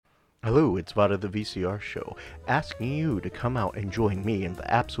Hello, it's Vada the VCR show, asking you to come out and join me and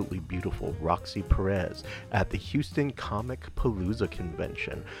the absolutely beautiful Roxy Perez at the Houston Comic Palooza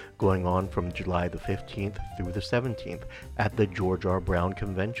convention, going on from July the 15th through the 17th at the George R. Brown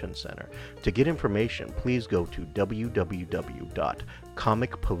Convention Center. To get information, please go to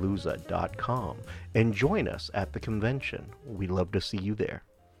www.comicpalooza.com and join us at the convention. We'd love to see you there.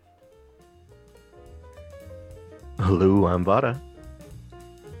 Hello, I'm Vada.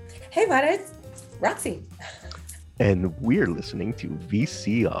 Hey, Vada, it's Roxy. And we're listening to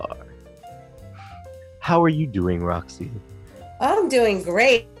VCR. How are you doing, Roxy? I'm doing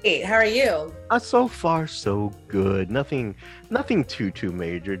great. How are you? So far, so good. Nothing too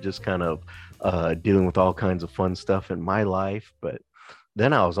major. Just kind of dealing with all kinds of fun stuff in my life. But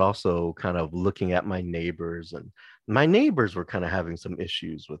then I was also kind of looking at my neighbors, and my neighbors were kind of having some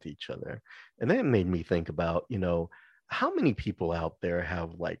issues with each other. And that made me think about, how many people out there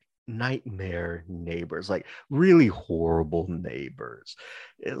have like nightmare neighbors, like really horrible neighbors.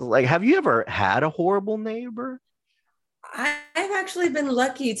 It's like, have you ever had a horrible neighbor? I've actually been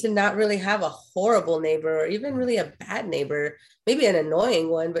lucky to not really have a horrible neighbor or even really a bad neighbor. Maybe an annoying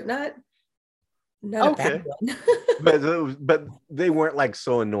one, but not a bad Okay. one. But they weren't like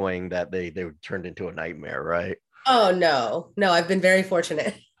so annoying that they were turned into a nightmare, right? Oh no. No, I've been very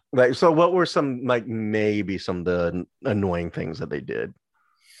fortunate. Like, so what were some, like, maybe some of the annoying things that they did?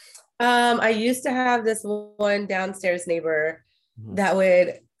 I used to have this one downstairs neighbor Mhm. that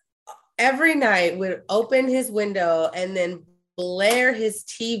would every night would open his window and then blare his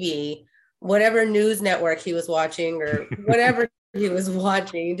TV, whatever news network he was watching or whatever he was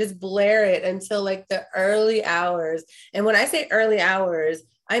watching, just blare it until like the early hours. And when I say early hours,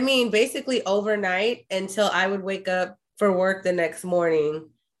 I mean basically overnight until I would wake up for work the next morning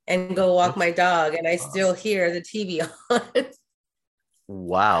and go walk my dog and I still hear the TV on.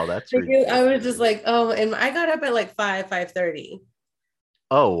 Wow, that's I was ridiculous. just like, oh, and I got up at like 5:30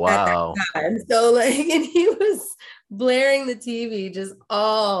 Oh, at wow. that time. So like, and he was blaring the TV just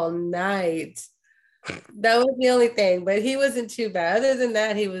all night. That was the only thing, but he wasn't too bad. Other than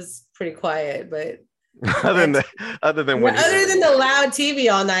that, he was pretty quiet. But other that, than other than when he other would, than the loud TV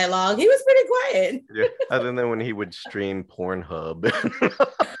all night long, he was pretty quiet. yeah, other than when he would stream Pornhub.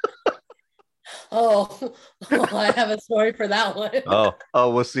 Oh, oh, I have a story for that one.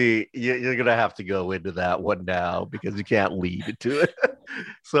 We'll see. You're gonna have to go into that one now because you can't lead into it.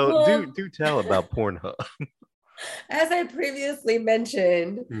 So Well, do tell about Pornhub. as I previously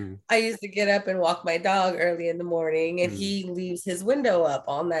mentioned, Hmm, I used to get up and walk my dog early in the morning, and hmm, he leaves his window up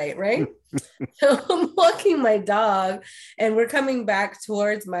all night, right? So I'm walking my dog, and we're coming back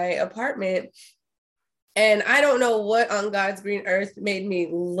towards my apartment. And I don't know what on God's green earth made me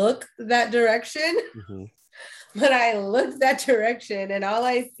look that direction, hmm. but I looked that direction, and all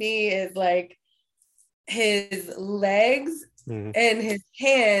I see is like his legs Hmm. and his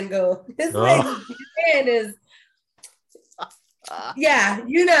hand go, his legs, Oh. his hand is, yeah,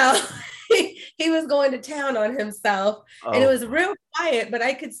 he was going to town on himself and it Oh, was real quiet, but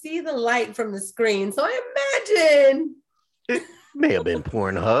I could see the light from the screen. So I imagine it may have been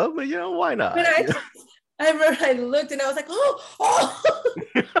Pornhub, but why when not? I remember I looked and I was like, oh,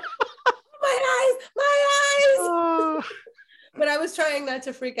 my eyes. Uh, But I was trying not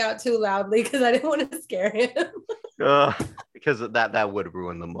to freak out too loudly because I didn't want to scare him. uh, because that would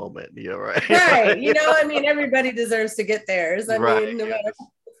ruin the moment. Yeah, right. Right. I mean, everybody deserves to get theirs. I Right. mean, no Yeah, matter. just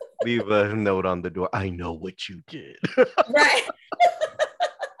leave a note on the door. I know what you did. Right.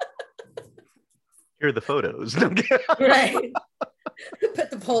 Here are the photos. Right. Put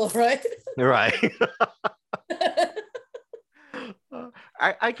the Polaroid. Right.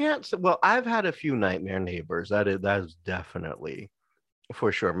 I can't say, well, I've had a few nightmare neighbors. That is definitely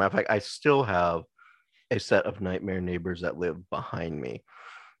for sure. Matter of fact, I still have a set of nightmare neighbors that live behind me.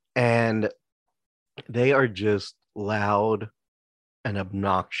 And they are just loud and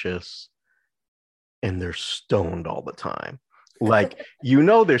obnoxious, and they're stoned all the time. Like,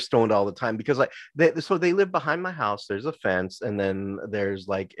 they're stoned all the time because like they live behind my house. There's a fence, and then there's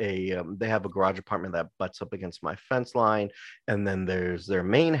like they have a garage apartment that butts up against my fence line, and then there's their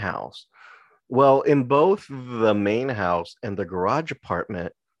main house. Well, in both the main house and the garage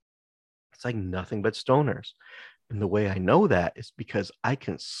apartment, it's like nothing but stoners. And the way I know that is because I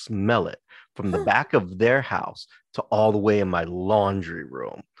can smell it from the back of their house to all the way in my laundry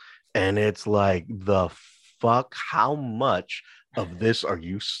room. And it's like, the fuck, how much of this are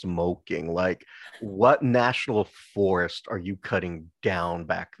you smoking? Like, what national forest are you cutting down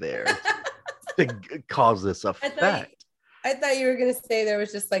back there to cause this I thought you, effect? I thought you were gonna say there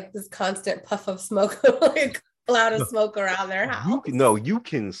was just like this constant puff of smoke like cloud of smoke around their house. You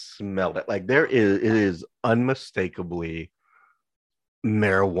can smell it. Like it is unmistakably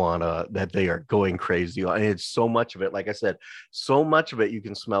marijuana that they are going crazy on. And it's so much of it, like I said, so much of it you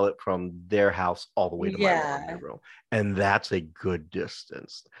can smell it from their house all the way to my laundry room. And that's a good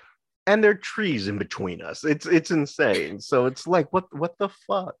distance. And there are trees in between us. It's insane. So it's like, what the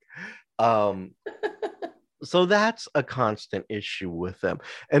fuck? So that's a constant issue with them.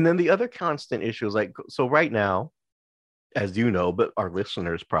 And then the other constant issue is like, so right now, as you know, but our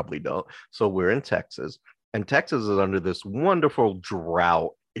listeners probably don't. So we're in Texas, and Texas is under this wonderful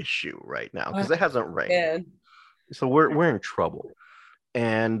drought issue right now because it hasn't rained. Yeah. So we're in trouble.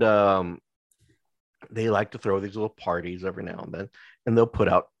 And they like to throw these little parties every now and then, and they'll put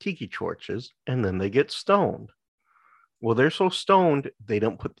out tiki torches, and then they get stoned. Well, they're so stoned, they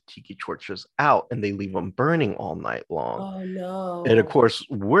don't put the tiki torches out, and they leave them burning all night long. Oh, no. And of course,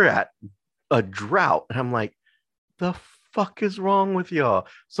 we're at a drought. And I'm like, the fuck is wrong with y'all?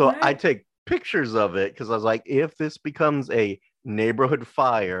 So right. I take pictures of it because I was like, if this becomes a neighborhood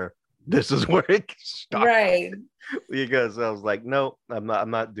fire, this is where it starts. Right. Because I was like, no, I'm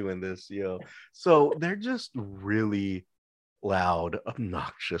not doing this, yo. So they're just really loud,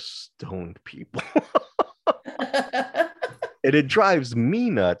 obnoxious, stoned people. And it drives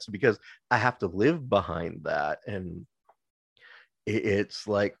me nuts because I have to live behind that. And it's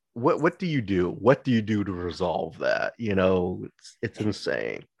like, what do you do? What do you do to resolve that? You know, it's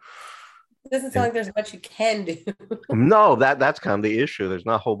insane. It doesn't sound like there's much you can do. No, that's kind of the issue. There's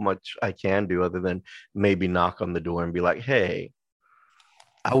not a whole much I can do other than maybe knock on the door and be like, hey,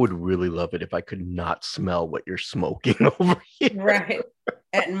 I would really love it if I could not smell what you're smoking over here. Right.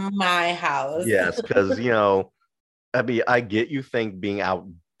 At my house. Yes, because, you know, I mean, I get you think being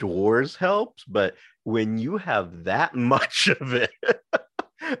outdoors helps, but when you have that much of it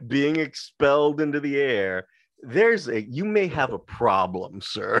being expelled into the air, you may have a problem,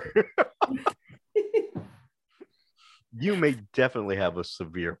 sir. You may definitely have a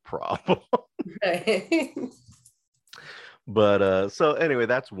severe problem. Right. But so anyway,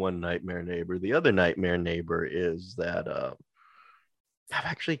 that's one nightmare neighbor. The other nightmare neighbor is that I've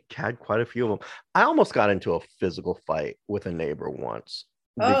actually had quite a few of them. I almost got into a physical fight with a neighbor once.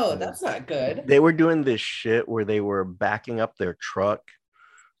 Oh, that's not good. They were doing this shit where they were backing up their truck.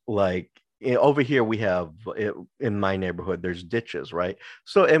 Like over here, we have in my neighborhood, there's ditches, right?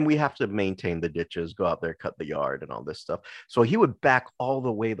 So, and we have to maintain the ditches, go out there, cut the yard and all this stuff. So he would back all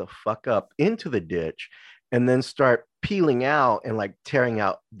the way the fuck up into the ditch and then start peeling out and like tearing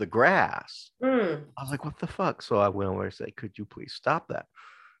out the grass. I was like, what the fuck? So I went over and said, could you please stop that?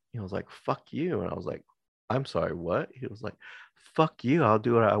 He was like, fuck you. And I was like, I'm sorry, what? He was like, fuck you, I'll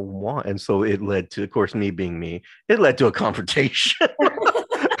do what I want. And so it led to, of course, me being me, it led to a confrontation.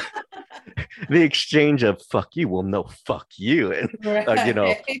 The exchange of fuck you, well, no, fuck you. And, right. You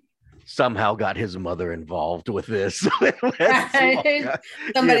know, somehow got his mother involved with this. Right.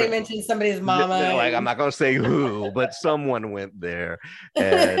 Somebody mentioned somebody's mama. Like, I'm not going to say who, but someone went there.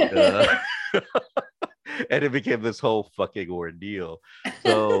 And, and it became this whole fucking ordeal.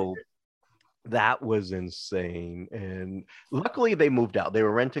 So that was insane. And luckily they moved out. They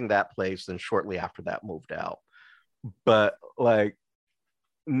were renting that place and shortly after that moved out. But like,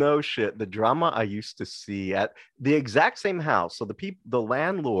 no shit, the drama I used to see at the exact same house. So the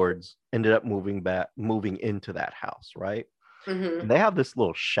landlords ended up moving into that house, right? Mm-hmm. They have this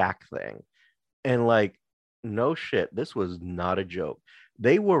little shack thing. And like, no shit, this was not a joke.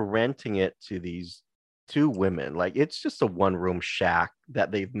 They were renting it to these two women. Like, it's just a one-room shack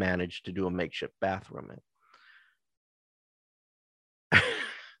that they've managed to do a makeshift bathroom in.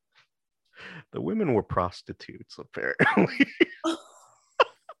 The women were prostitutes, apparently.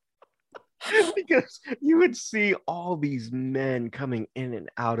 Because you would see all these men coming in and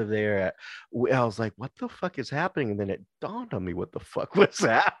out of there. I was like, what the fuck is happening? And then it dawned on me what the fuck was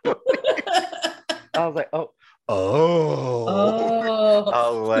happening. I was like, oh. I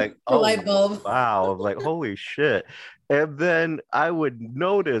was like, oh, light bulb. Wow. I was like, holy shit. And then I would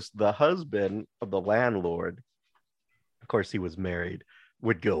notice the husband of the landlord, of course he was married,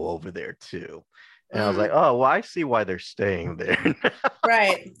 would go over there too. And I was like, oh, well, I see why they're staying there now.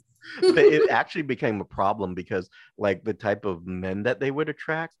 Right. But it actually became a problem because like the type of men that they would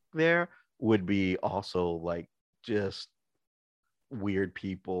attract there would be also like just weird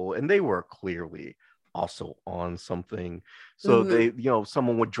people, and they were clearly also on something. So they, you know,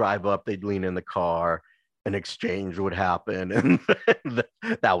 someone would drive up, they'd lean in the car, an exchange would happen, and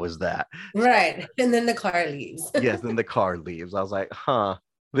that was that. Right. And then the car leaves. Yes, then the car leaves. I was like, huh,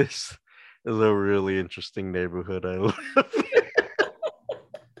 this is a really interesting neighborhood I live in.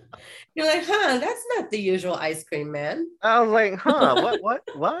 You're like, huh, that's not the usual ice cream man. I was like, huh,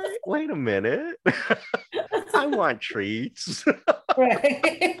 what? Wait a minute. I want treats.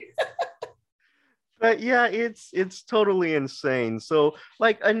 Right. But yeah, it's totally insane. So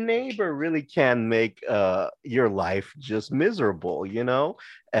like a neighbor really can make your life just miserable,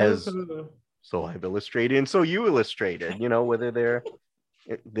 as Mhm. so I've illustrated and so you illustrated, whether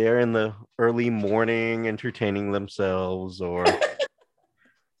they're in the early morning entertaining themselves or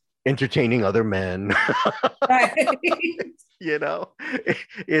entertaining other men. Right. you know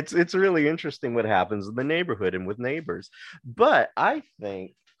it's really interesting what happens in the neighborhood and with neighbors. But I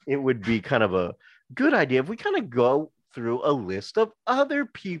think it would be kind of a good idea if we kind of go through a list of other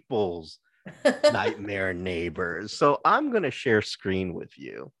people's nightmare neighbors. So I'm going to share screen with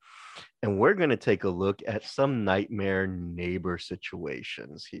you and we're going to take a look at some nightmare neighbor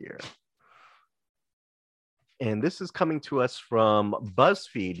situations here. And this is coming to us from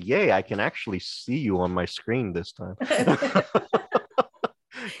BuzzFeed. Yay, I can actually see you on my screen this time.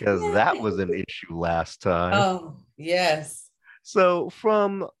 Because that was an issue last time. Oh, yes. So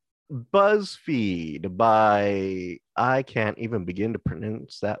from BuzzFeed by, I can't even begin to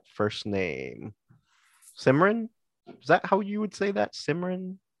pronounce that first name. Simran? Is that how you would say that?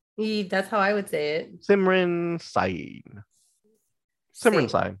 Simran? That's how I would say it. Simran Sain. Simran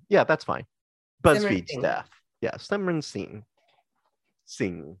Sain. Yeah, that's fine. BuzzFeed staff. Yeah, Simran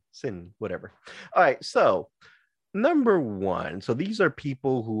Sin, whatever. All right, so number one. So these are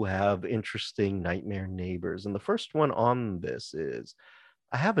people who have interesting nightmare neighbors. And the first one on this is,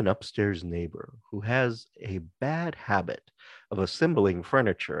 I have an upstairs neighbor who has a bad habit of assembling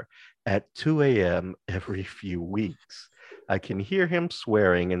furniture at 2 a.m. every few weeks. I can hear him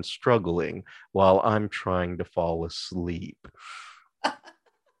swearing and struggling while I'm trying to fall asleep.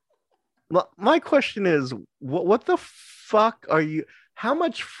 My question is, what the fuck are you? How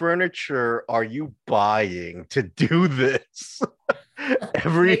much furniture are you buying to do this?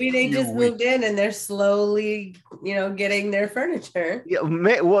 Maybe they just moved in and they're slowly, getting their furniture.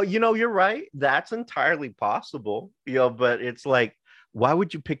 Yeah, well, you're right. That's entirely possible. But it's like, why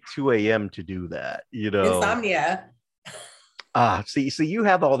would you pick 2 a.m. to do that? Insomnia. See, you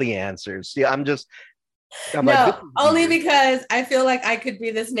have all the answers. See, I'm no, like, only because I feel like I could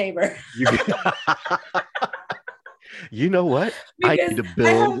be this neighbor. You know what? Because I need to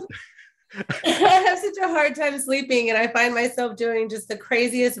build. I have such a hard time sleeping, and I find myself doing just the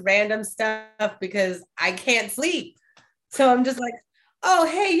craziest random stuff because I can't sleep. So I'm just like, oh,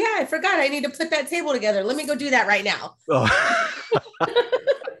 hey, yeah, I forgot I need to put that table together. Let me go do that right now. Oh.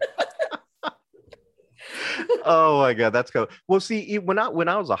 Oh my God, that's cool. Well, see, when I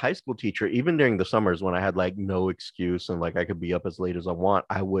was a high school teacher, even during the summers when I had like no excuse and like I could be up as late as I want,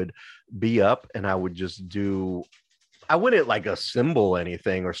 I would be up and I would just I wouldn't like assemble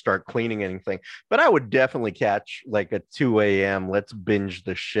anything or start cleaning anything, but I would definitely catch like a 2 a.m. let's binge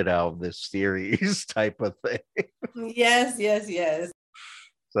the shit out of this series type of thing. Yes.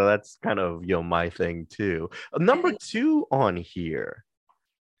 So that's kind of, my thing too. Number two on here.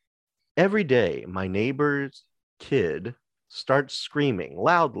 Every day, my neighbor's kid starts screaming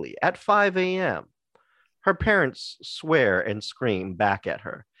loudly at 5 a.m. Her parents swear and scream back at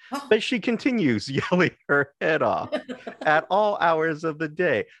her, but she continues yelling her head off at all hours of the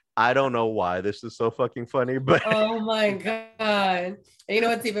day. I don't know why this is so fucking funny, but oh my God. And you know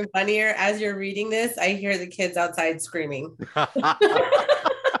what's even funnier? As you're reading this, I hear the kids outside screaming.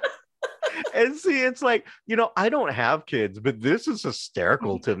 And see, it's like, I don't have kids, but this is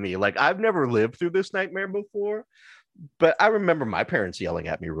hysterical to me. Like, I've never lived through this nightmare before, but I remember my parents yelling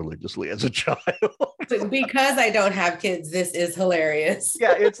at me religiously as a child. Because I don't have kids, this is hilarious.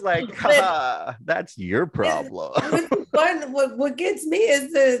 Yeah, it's like, that's your problem. What gets me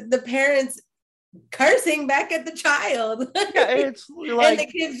is the parents cursing back at the child. Yeah, it's like, and the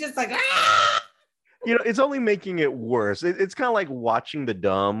kid's just like, ah! It's only making it worse. It's kind of like watching the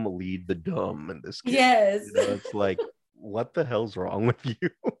dumb lead the dumb in this case. Yes. It's like, what the hell's wrong with you?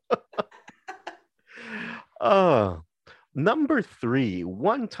 Number three,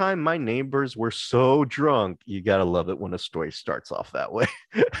 one time my neighbors were so drunk. You gotta love it when a story starts off that way.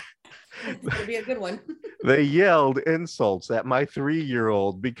 It's gonna be a good one. They yelled insults at my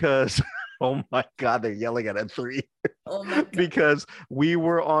 3-year-old because oh my God, they're yelling at a 3. Oh my God. Because we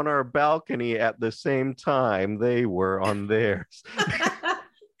were on our balcony at the same time they were on theirs.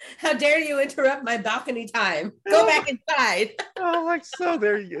 How dare you interrupt my balcony time? Go back inside. Oh, like, so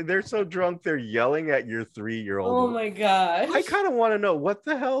they're so drunk they're yelling at your 3-year-old. Oh my gosh. I kind of want to know, what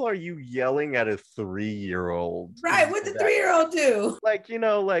the hell are you yelling at a 3-year-old? Right, what did the 3-year-old do? Like,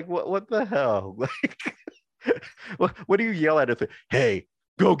 like what the hell? Like, what do you yell at a hey,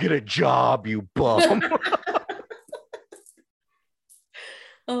 Go get a job, you bum.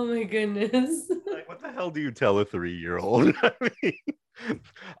 Oh my goodness. Like, what the hell do you tell a 3-year-old? I mean,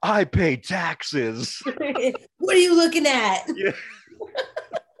 I pay taxes. What are you looking at? Yeah.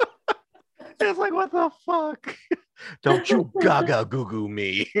 It's like, what the fuck? Don't you gaga goo goo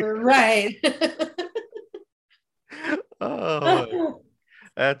me. Right. Oh,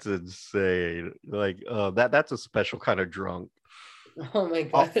 that's insane. Like, that's a special kind of drunk. Oh my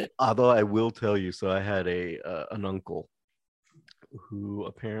god. Although I will tell you, so I had an uncle who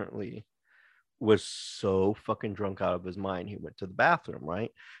apparently was so fucking drunk out of his mind. He went to the bathroom, right?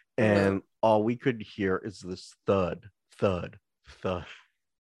 And all we could hear is this thud, thud, thud.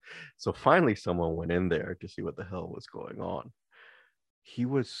 So finally, someone went in there to see what the hell was going on. He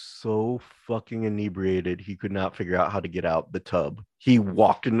was so fucking inebriated, he could not figure out how to get out the tub. He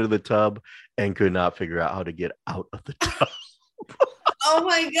walked into the tub and could not figure out how to get out of the tub. Oh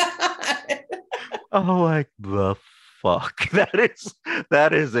my god. Oh, like the fuck.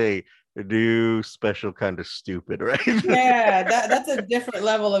 That is a new special kind of stupid, right? Yeah, that's a different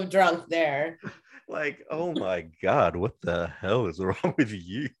level of drunk there. Like, oh my god, what the hell is wrong with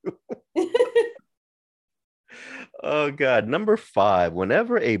you? Oh god. Number 5,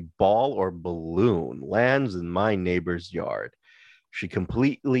 whenever a ball or balloon lands in my neighbor's yard, she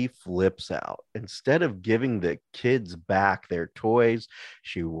completely flips out. Instead of giving the kids back their toys,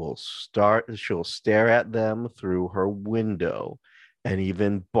 she'll stare at them through her window and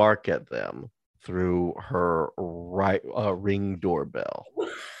even bark at them through her Ring doorbell.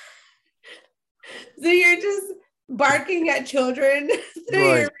 So you're just barking at children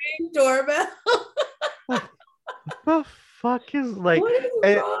through your Ring doorbell? What the fuck is like? What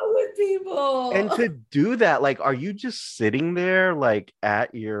is wrong with people? And to do that, like, are you just sitting there, like,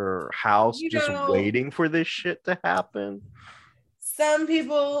 at your house, just waiting for this shit to happen? Some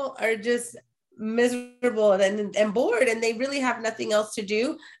people are just miserable and bored, and they really have nothing else to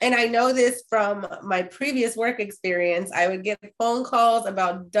do. And I know this from my previous work experience. I would get phone calls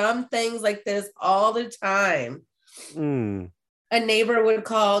about dumb things like this all the time. A neighbor would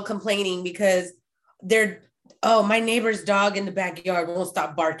call complaining because my neighbor's dog in the backyard won't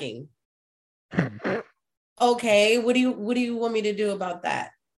stop barking. Okay, what do you want me to do about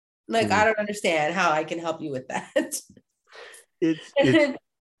that? Like, I don't understand how I can help you with that.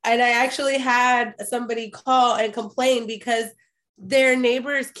 And I actually had somebody call and complain because their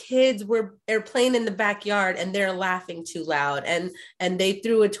neighbor's kids are playing in the backyard and they're laughing too loud, and they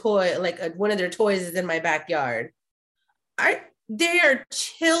threw a toy, like one of their toys is in my backyard. They are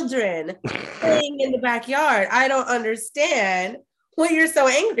children playing in the backyard. I don't understand what you're so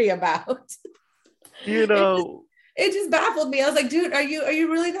angry about. You know, it just baffled me. I was like, dude, are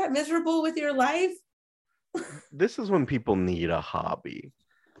you really that miserable with your life? This is when people need a hobby,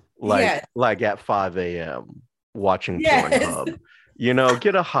 like at 5 a.m. watching Pornhub. You know,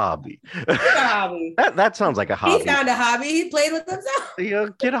 get a hobby. That sounds like a hobby. He found a hobby. He played with himself. You know,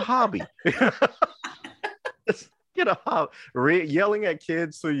 get a hobby. Get a hobby. Yelling at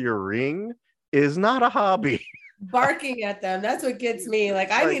kids through your Ring is not a hobby. Barking at them, that's what gets me. Like,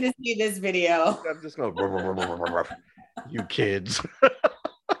 I need to see this video. I'm just going, you kids.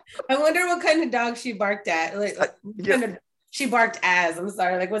 I wonder what kind of dog she barked at. She barked as, I'm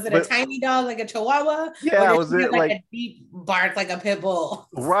sorry, like, was it a tiny dog, like a Chihuahua? Yeah, was it like a deep bark, like a pit bull?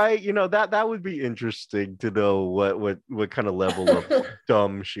 Right, you know, that would be interesting to know what kind of level of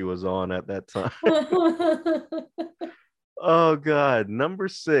dumb she was on at that time. Oh god. Number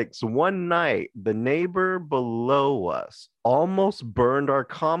 6, one night the neighbor below us almost burned our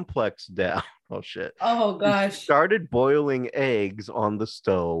complex down. Oh shit. Oh gosh. She started boiling eggs on the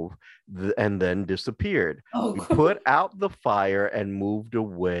stove and then disappeared. We put out the fire and moved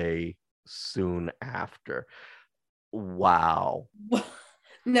away soon after. Wow.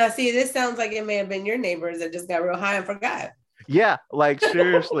 Now see, this sounds like it may have been your neighbors that just got real high and forgot. Yeah, like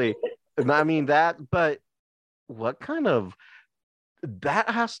seriously. I mean but what kind of, that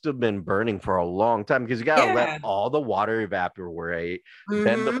has to have been burning for a long time, because you gotta let all the water evaporate,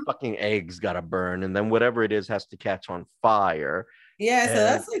 then the fucking eggs gotta burn, and then whatever it is has to catch on fire. Yeah, so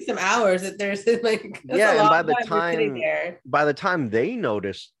that's like some hours that there's like, yeah, and by the time they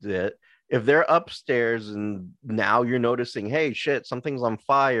noticed it, if they're upstairs and now you're noticing, hey shit, something's on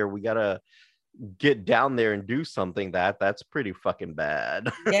fire, we gotta get down there and do something, that's pretty fucking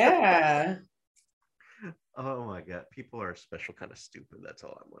bad. Yeah. Oh my god, people are a special kind of stupid. That's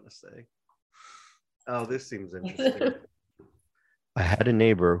all I want to say. Oh, this seems interesting. I had a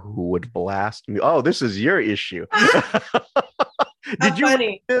neighbor who would blast me. Oh, this is your issue. Did you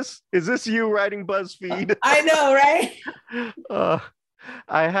write this? Is this you writing BuzzFeed? I know, right?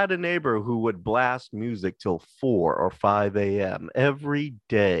 I had a neighbor who would blast music till 4 or 5 a.m. every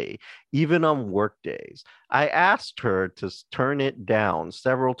day, even on work days. I asked her to turn it down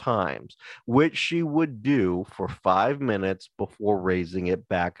several times, which she would do for 5 minutes before raising it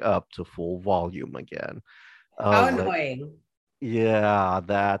back up to full volume again. I How was like, annoying. yeah,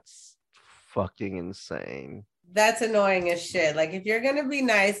 that's fucking insane. That's annoying as shit. Like if you're gonna be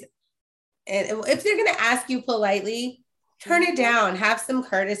nice and if they're gonna ask you politely, turn it down. Have some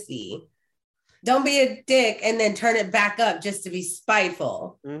courtesy. Don't be a dick and then turn it back up just to be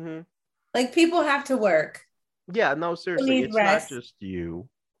spiteful. Hmm. Like people have to work. Yeah, no, People seriously, need it's not rest. just you.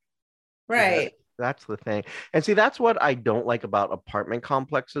 That Right. that's the thing. And see, that's what I don't like about apartment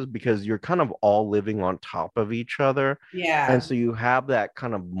complexes because you're kind of all living on top of each other. And Yeah. so you have that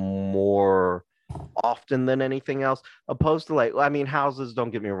kind of more often than anything else, opposed to like, I mean, houses, don't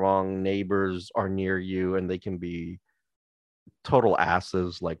get me wrong, neighbors are near you and they can be total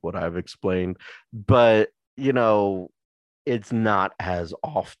asses, like what I've explained. But, it's not as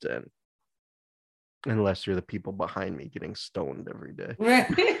often unless you're the people behind me getting stoned every day. Right.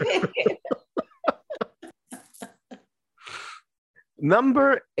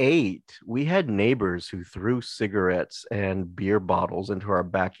 Number 8, we had neighbors who threw cigarettes and beer bottles into our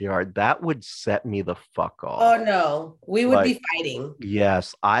backyard. That would set me the fuck Oh off. no. We would Like, be fighting.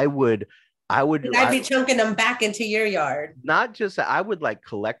 yes, I'd be chunking them back into your yard. not just that, I would like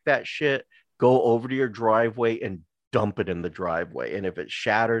collect that shit, go over to your driveway and dump it in the driveway. And if it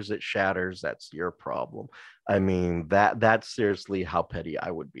shatters, it shatters. That's your problem. I mean, that's seriously how petty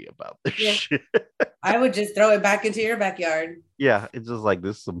I would be about this Yeah. shit. I would just throw it back into your backyard. Yeah, it's just like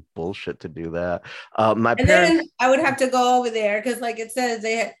this is some bullshit to do that. My And then parents, I would have to go over there because, like it says,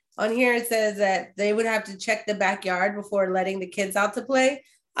 they had on here it says that they would have to check the backyard before letting the kids out to play.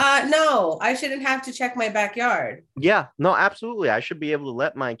 No, I shouldn't have to check my backyard. yeah, no, absolutely. I should be able to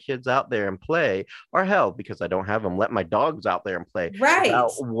let my kids out there and play, or hell, because I don't have them, let my dogs out there and play Right.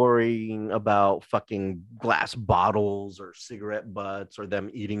 without worrying about fucking glass bottles or cigarette butts or them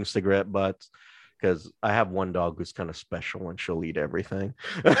eating cigarette butts. Because I have one dog who's kind of special and she'll eat everything.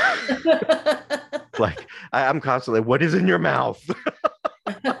 Like I'm constantly, what is in your mouth?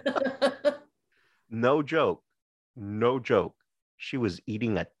 No joke. No joke. She was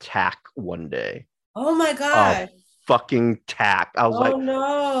eating a tack one day. Oh my A gosh. fucking tack. I was Oh like,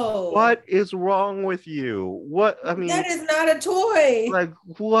 no. what is wrong with you? What, I That mean, is not a toy. like,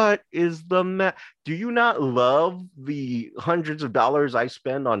 what is do you not love the hundreds of dollars I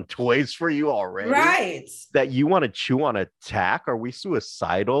spend on toys for you already? Right. That you want to chew on a tack? Are we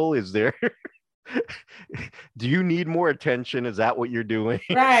suicidal? Is there do you need more attention? Is that what you're doing?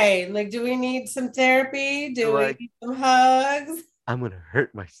 Right. Like, do we need some therapy? Do we Like, need some hugs? I'm gonna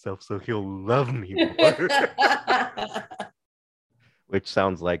hurt myself so he'll love me more. Which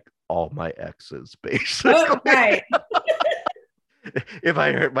sounds like all my exes, basically. Oh, right. If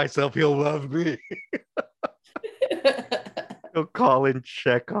I hurt myself, he'll love me. He'll call and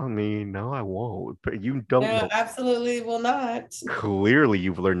check on me. No, I won't. But you don't No, know. absolutely will not. Clearly,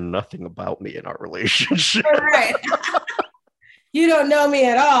 you've learned nothing about me in our relationship. All right. You don't know me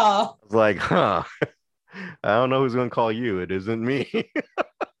at all. It's like, huh? I don't know who's gonna call you. It isn't me.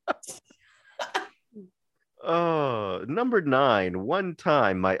 Number 9. One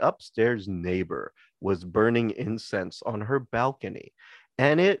time, my upstairs neighbor was burning incense on her balcony,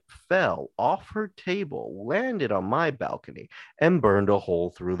 and it fell off her table, landed on my balcony, and burned a hole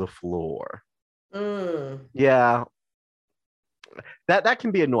through the floor. Mm. Yeah, that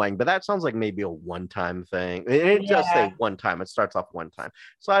can be annoying, but that sounds like maybe a one-time thing. It does say Yeah. one time. It starts off one time,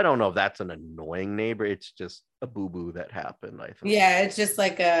 so I don't know if that's an annoying neighbor. It's just a boo-boo that happened, I think. Yeah, it's just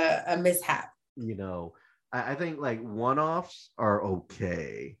like a mishap. you know, I think like one-offs are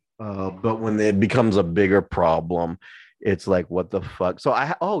okay, but when it becomes a bigger problem, it's like what the fuck.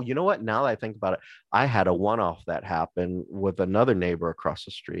 So you know what? Now that I think about it, I had a one-off that happened with another neighbor across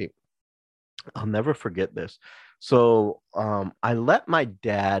the street. I'll never forget this. So I let my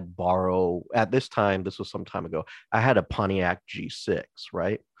dad borrow at this time. This was some time ago. I had a Pontiac G6,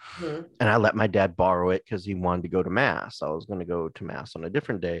 right? Mhm. And I let my dad borrow it because he wanted to go to mass. I was going to go to mass on a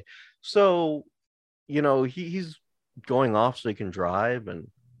different day. So he's going off so he can drive. And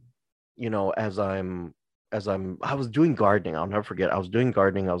I was doing gardening. I'll never forget. I was doing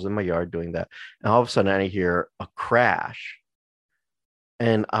gardening. I was in my yard doing that, and all of a sudden I hear a crash,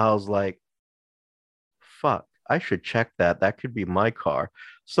 and I was like, fuck, I should check that. That could be my car.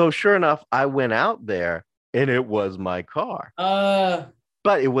 So sure enough, I went out there and it was my car, Uh,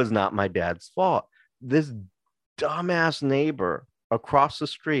 but it was not my dad's fault. This dumbass neighbor across the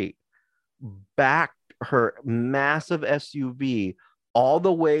street backed her massive SUV all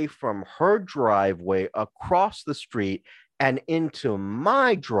the way from her driveway across the street and into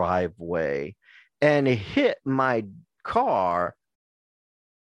my driveway and hit my car,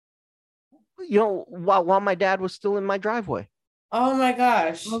 while my dad was still in my driveway. Oh my I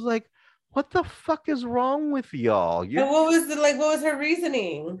gosh. was like, what the fuck is wrong with y'all? And what was what was her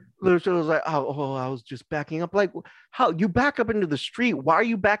reasoning? Literally was like, I was just backing up. Like, how you back up into the street? Why are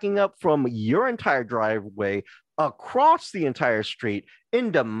you backing up from your entire driveway across the entire street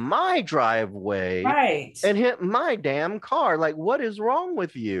into my driveway Right. and hit my damn car? Like, what is wrong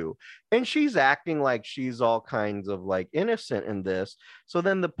with you? And she's acting like she's all kinds of like innocent in this. So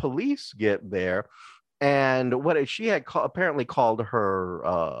then the police get there, and what she had apparently called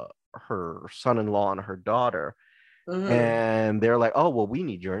her son-in-law and her daughter, and they're like, oh well, we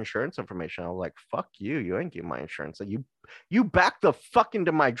need your insurance information. I was like, fuck you, you ain't getting my insurance. So you back the fuck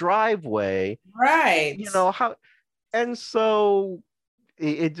into my driveway, Right. how. And so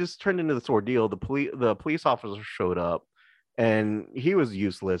it just turned into this ordeal. The police officer showed up, and he was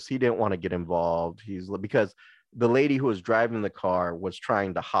useless. He didn't want to get involved. Because the lady who was driving the car was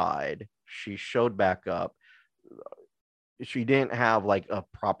trying to hide. She showed back up. She didn't have like a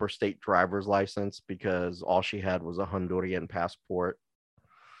proper state driver's license because all she had was a Honduran passport.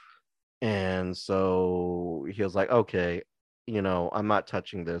 And so he was like, okay, I'm not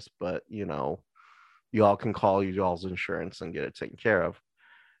touching this, but y'all can call y'all's insurance and get it taken care of.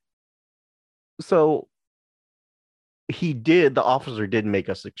 So the officer did make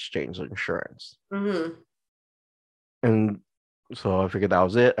us exchange insurance. And so I figured that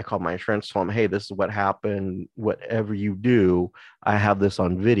was it. I called my insurance, told him, hey, this is what happened. Whatever you do, I have this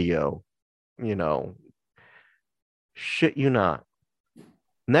on video. Shit you not.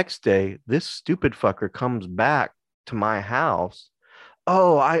 Next day, this stupid fucker comes back to my house.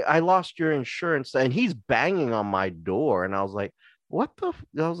 Oh, I lost your insurance. And he's banging on my door. And I was like, what the?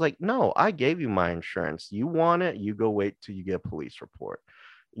 I was like, no, I gave you my insurance. You want it? You go wait till you get a police report.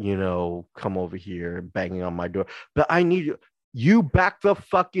 Come over here banging on my door. But I need you. You back the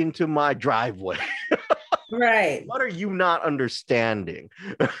fuck into my driveway. Right. What are you not understanding?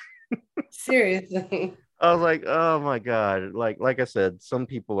 Seriously. I was like, oh my God. Like I said, some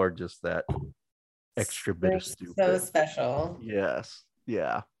people are just that extra bit of stupid. So special. Yes.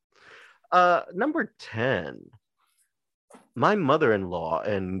 Yeah. Number 10. My mother-in-law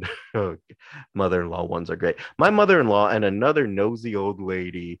and mother-in-law ones are great. My mother-in-law and another nosy old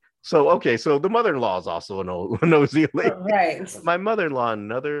lady. So the mother-in-law is also an old nosy lady. Right. My mother-in-law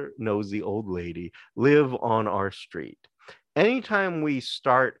and another nosy old lady live on our street. Anytime we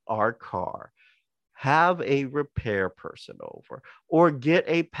start our car, have a repair person over, or get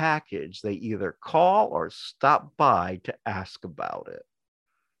a package, they either call or stop by to ask about it.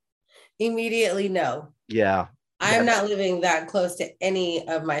 Immediately, no. Yeah. I'm not living that close to any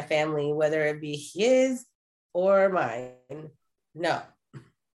of my family, whether it be his or mine. No.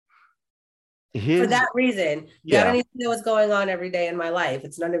 For that reason, you don't need to know what's going on every day in my life.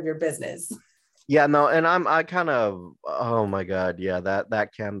 It's none of your business. Yeah, no, and I kind of, oh my God, yeah,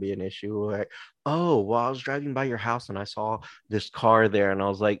 that can be an issue. Like, oh, well, I was driving by your house and I saw this car there, and I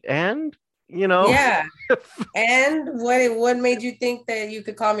was like, and yeah. And what made you think that you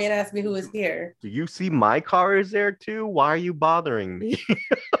could call me and ask me who was here? Do you see my car is there too? Why are you bothering me?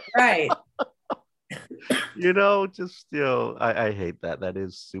 Right. I hate that. That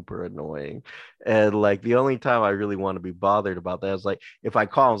is super annoying. And like the only time I really want to be bothered about that is like if I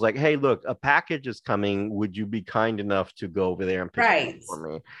call, I was like, hey, look, a package is coming. Would you be kind enough to go over there and pick it up for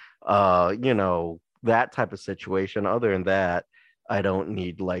me? That type of situation. Other than that, I don't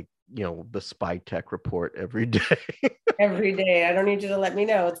need like the spy tech report every day. Every day. I don't need you to let me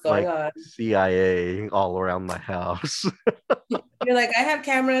know what's going on. CIA all around my house. You're like, I have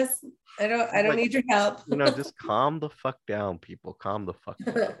cameras. I don't need your help. Just calm the fuck down, people. Calm the fuck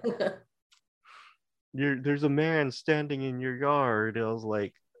down. There's a man standing in your yard. I was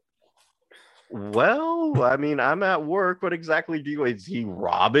like, well, I mean, I'm at work. What exactly is he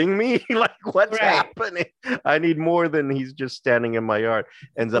robbing me? Like, what's happening? I need more than he's just standing in my yard.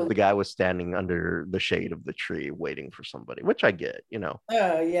 Ends up the guy was standing under the shade of the tree waiting for somebody, which I get,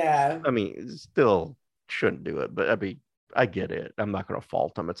 Oh, yeah. I mean, still shouldn't do it, but I mean, I get it. I'm not going to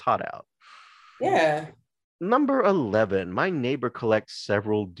fault him. It's hot out. Yeah. Number 11, my neighbor collects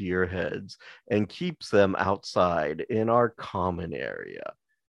several deer heads and keeps them outside in our common area.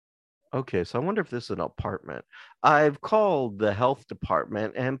 Okay, so I wonder if this is an apartment. I've called the health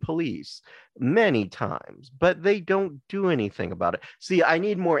department and police many times, but they don't do anything about it. See, I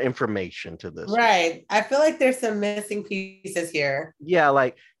need more information to this. Right. I feel like there's some missing pieces here. Yeah,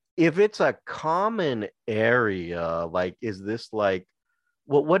 like if it's a common area, like is this like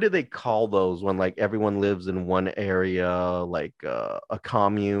what do they call those when like everyone lives in one area, like a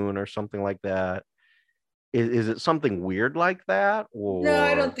commune or something like that? Is it something weird like that, No,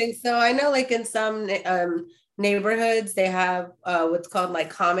 I don't or think so. I know like in some neighborhoods they have what's called like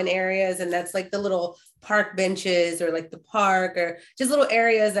common areas, and that's like the little park benches or like the park or just little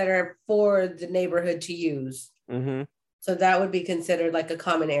areas that are for the neighborhood to use. mm-hmm. So that would be considered like a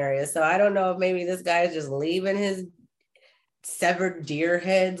common area. So I don't know if maybe this guy is just leaving his severed deer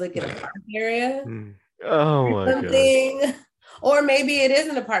heads like in a park area Oh or my god. something. Or maybe it is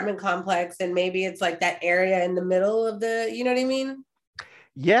an apartment complex and maybe it's like that area in the middle of the, you know what I mean?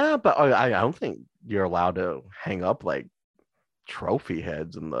 Yeah, but I don't think you're allowed to hang up like trophy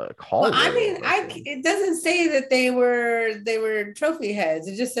heads in the Well, I hallway or mean, nothing. it doesn't say that they were trophy heads.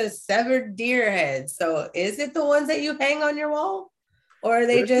 It just says severed deer heads. So is it the ones that you hang on your wall? Or are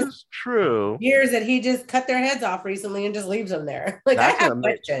they This just is true. deers that he just cut their heads off recently and just leaves them there? Like I That's have what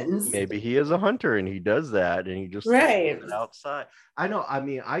questions. maybe he is a hunter and he does that and he just leaves Right. it outside. I know. I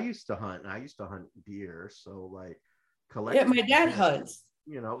mean, I used to hunt and I used to hunt deer. So like Yeah, collecting my the dad head, hunts.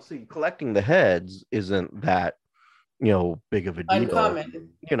 see, collecting the heads isn't that, big of a deal. Uncommon.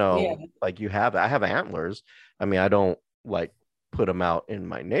 Yeah. Like I have antlers. I mean, I don't like put them out in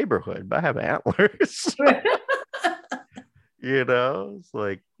my neighborhood, but I have antlers. It's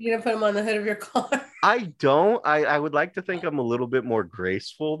like You're gonna put them on the hood of your car. I don't. I would like to think I'm a little bit more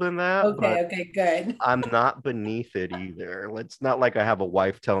graceful than that, but Okay, okay, good. I'm not beneath it either. It's not like I have a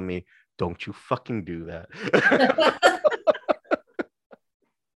wife telling me, "Don't you fucking do that,"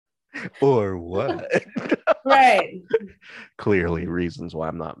 or what? Right. Clearly, reasons why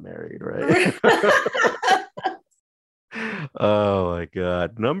I'm not married, right? Oh my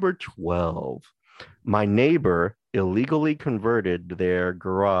God. Number 12. My neighbor illegally converted their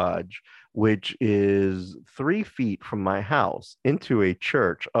garage, which is 3 feet from my house, into a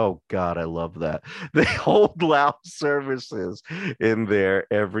church. Oh God, I love that. They hold loud services in there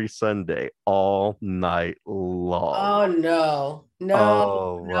every Sunday, all night long. Oh no. No,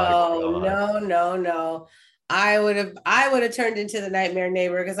 Oh my no, God. no, no, no. I would have turned into the nightmare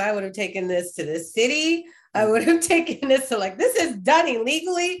neighbor because I would have taken this to the city. I would have taken this to like this is done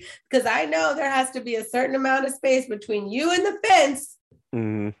illegally because I know there has to be a certain amount of space between you and the fence.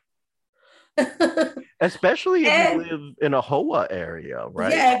 Mhm. Especially if you And live in a HOA area,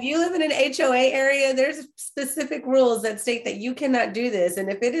 right? yeah, if you live in an HOA area, there's specific rules that state that you cannot do this.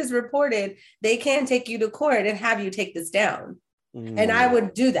 And if it is reported, they can take you to court and have you take this down. And I Mm.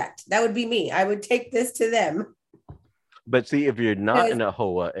 would do that. That would be me. I would take this to them. But see, if you're not Because in a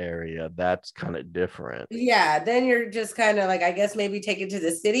HOA area, that's kind of different. yeah, then you're just kind of like, I guess maybe take it to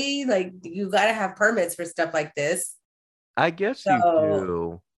the city. Like you got to have permits for stuff like this. I guess you So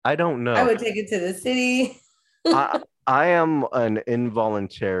do. I don't I know. would take it to the city. I I am an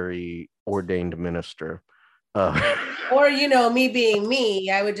involuntary ordained minister. Uh, Or, me being me,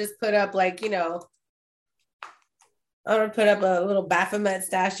 I would just put up like, I would put up a little Baphomet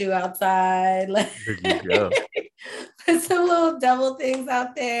statue outside. Like there you go. put some little devil things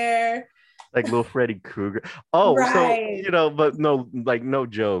out there. Like little Freddy Krueger. Oh, so Right. but no, like no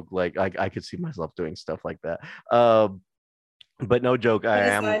joke. Like I could see myself doing stuff like that. But no joke, I Put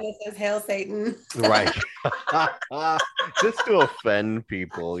a am sign that says Hail Satan. right. Just to offend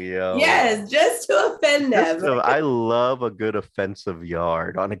people, Yes, just to offend them. I love a good offensive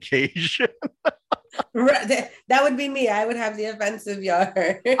yard on occasion. That would be me. I would have the offensive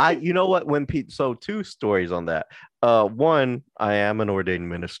yard. You know what? So two stories on that. One, I am an ordained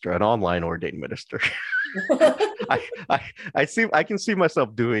minister, an online ordained minister. I, I I can see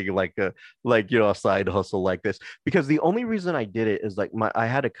myself doing like a side hustle like this because the only reason I did it is like I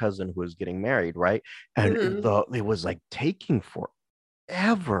had a cousin who was getting married, right? And Mhm. it was like taking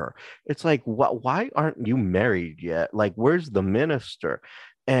forever. It's like why aren't you married yet? Like where's the minister?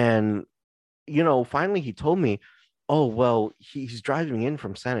 And finally he told me, oh, well, he's driving in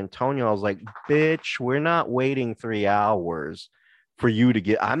from San Antonio. I was like, bitch, we're not waiting 3 hours for you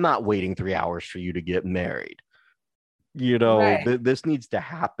to I'm not waiting 3 hours for you to get married. Right. This needs to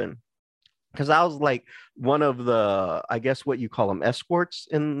happen. Because I was like one of the, I guess what you call them, escorts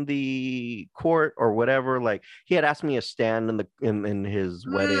in the court or whatever. Like he had asked me to stand in his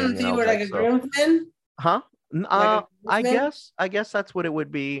wedding, So and I you was were like like, a so, groomsman? huh? Like a I groomsman? guess that's what it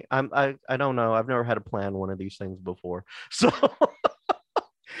would be. I don't know. I've never had to plan one of these things before. So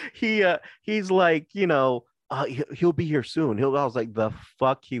he's like, he'll be here soon. I was like, the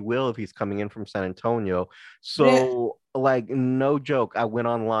fuck he will if he's coming in from San Antonio. Yeah. So, like, no joke, I went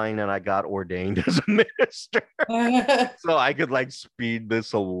online and I got ordained as a minister so I could like speed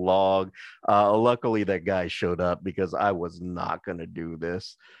this along. Luckily, that guy showed up because I was not gonna do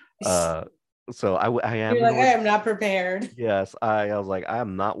this. Uh, so I You're am like, an I am not prepared. yes. I was like,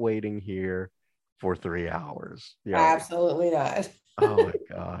 I'm not waiting here for 3 hours. Yeah. Absolutely not. Oh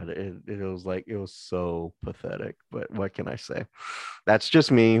my God. It was like, it was so pathetic. But what can I say? That's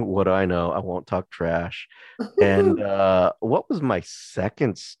just me. What do I know? I won't talk trash. And what was my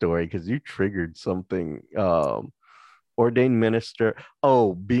second story? Because you triggered something. Ordained minister.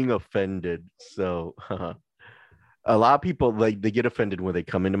 Oh, being offended. So a lot of people like they get offended when they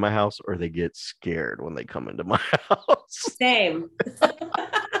come into my house or they get scared when they come into my house. Same.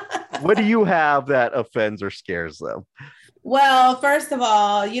 What do you have that offends or scares them? Well, first of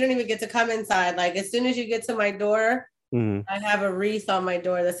all, you don't even get to come inside. Like as soon as you get to my door, Mhm. I have a wreath on my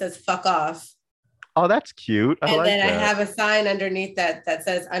door that says "fuck off," Oh, that's cute. I and like then I that. have a sign underneath that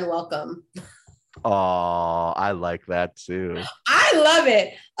says "unwelcome." Oh, I like that too. I love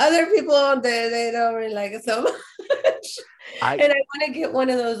it. Other people they don't really like it so much. I And I want to get one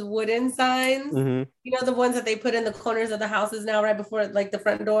of those wooden signs. mhm, You know the ones that they put in the corners of the houses now, right before like the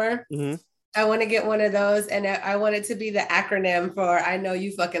front door. mhm. I want to get one of those, and I want it to be the acronym for "I know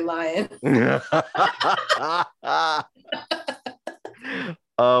you fucking lying."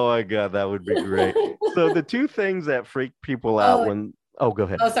 Oh my God, that would be great. So the two things that freak people out Oh, when go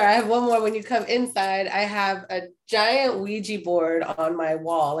ahead. oh, sorry. I have one more. When you come inside, I have a giant Ouija board on my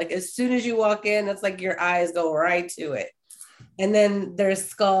wall. Like as soon as you walk in, that's like your eyes go right to it. And then there's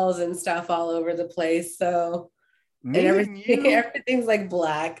skulls and stuff all over the place. So and Me and everything you everything's like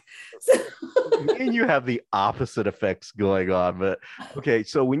black. So me and you have the opposite effects going on. But okay,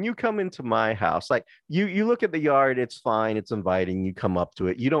 so when you come into my house, like you look at the yard, it's fine, it's inviting, you come up to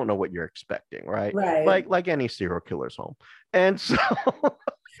it, you don't know what you're expecting, right? right. Like any serial killer's home. And so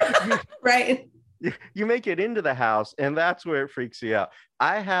you Right. you make it into the house and that's where it freaks you out.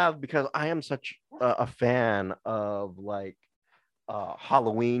 I have because I am such a fan of like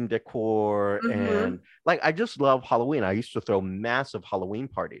Halloween decor and Mm-hmm. like I just love Halloween. I used to throw massive Halloween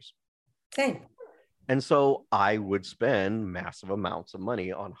parties. Same. And so I would spend massive amounts of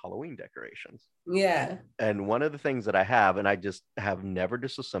money on Halloween decorations. Yeah. And one of the things that I have, and I just have never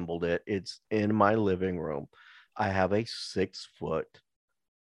disassembled it, it's in my living room. I have a 6 foot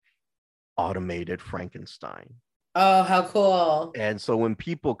automated Frankenstein. Oh, how cool. And so when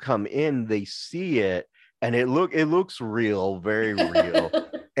people come in, they see it and it looks real, very real.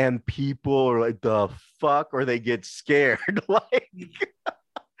 And people are like, the fuck, or they get scared. Like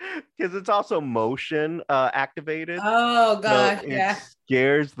because it's also motion activated. Oh So gosh, it yeah.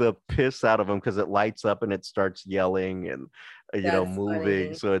 scares the piss out of them because it lights up and it starts yelling and That's moving.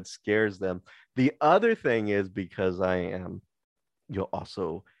 funny. So it scares them. The other thing is because I am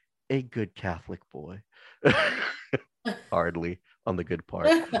also a good Catholic boy. Hardly on the good part.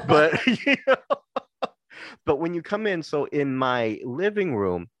 But but when you come in, so in my living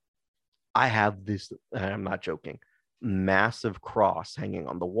room, I have this, I'm not joking, massive cross hanging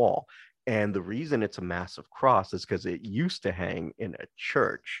on the wall. And the reason it's a massive cross is because it used to hang in a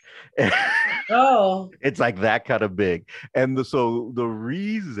church. Oh, It's like that kind of big. And so the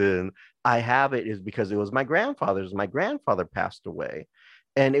reason I have it is because it was my grandfather's. My grandfather passed away.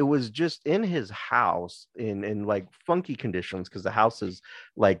 And it was just in his house in like funky conditions because the house is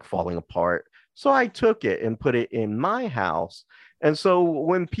like falling apart. So I took it and put it in my house. And so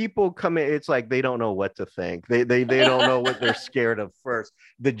when people come in, it's like they don't know what to think. They don't know what they're scared of first.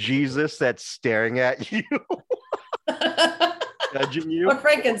 The Jesus that's staring at you, judging or you, or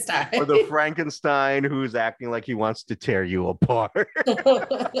Frankenstein. the Frankenstein who's acting like he wants to tear you apart.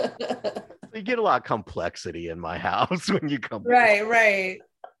 You get a lot of complexity in my house when you come in. Right, right.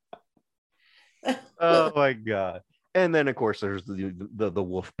 Oh my God. And then of course there's the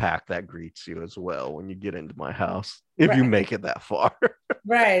wolf pack that greets you as well when you get into my house, if you Right, make it that far.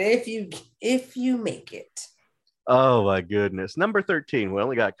 right. If you make it. Oh my goodness. Number 13. We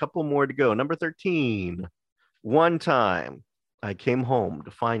only got a couple more to go. Number 13. One time I came home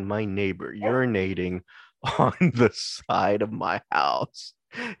to find my neighbor urinating on the side of my house.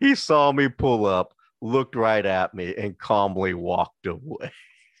 He saw me pull up, looked right at me, and calmly walked away.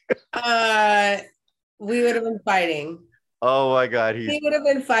 Uh we would have been fighting. Oh my God, he's We would have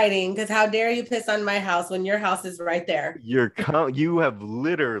been fighting because how dare you piss on my house when your house is right there? you have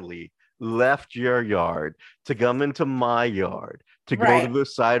literally left your yard to come into my yard to go to Right. the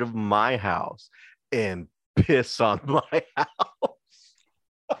side of my house and piss on my house.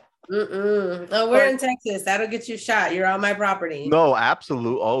 Mm-mm. Oh, we're in Texas. That'll get you shot. You're on my property. No,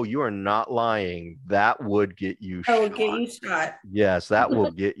 absolute. Oh, you are not lying. That would get you That will shot. get you shot. Yes, that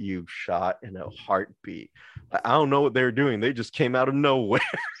will get you shot in a heartbeat. I don't know what they're doing. They just came out of nowhere.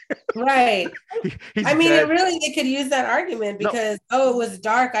 Right. He's I mean, dead. they could use that argument because, it was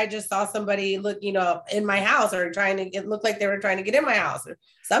dark. I just saw somebody look, in my house or it looked like they were trying to get in my house or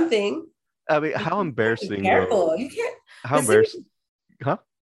something. I mean, how embarrassing. Be careful. You can't. How embarrassing. Huh?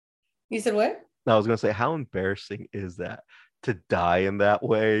 You said what? I was going to say, how embarrassing is that to die in that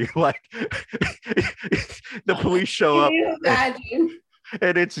way? Like, the police show up.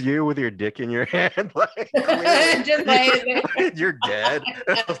 And it's you with your dick in your hand. Like, just laying there. You're dead.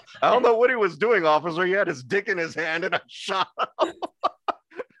 I don't know what he was doing, officer. He had his dick in his hand and I shot him.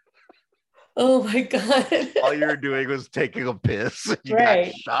 Oh my God. All you were doing was taking a piss. And you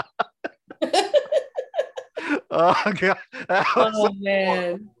got shot. Oh, God. Oh,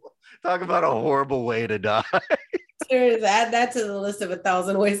 man. Talk about a horrible way to die. Seriously, add that to the list of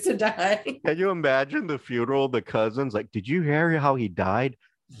 1,000 ways to die. Can you imagine the funeral? The cousins, like, did you hear how he died?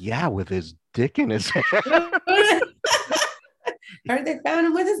 Yeah, with his dick in his hand. Heard they found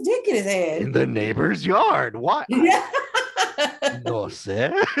him with his dick in his hand. In the neighbor's yard. What? Yeah. No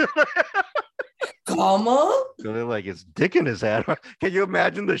sé. ¿Cómo? So they're like, his dick in his hand. Can you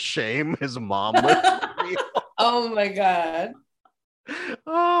imagine the shame his mom would Oh my God.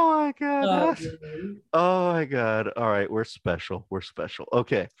 Oh my God. Oh my God. All right. We're special.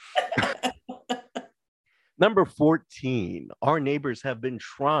 Okay. Number 14. Our neighbors have been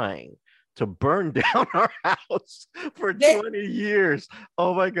trying to burn down our house for 20 years.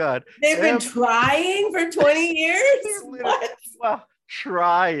 Oh my God. They've been trying for 20 years? What? Well,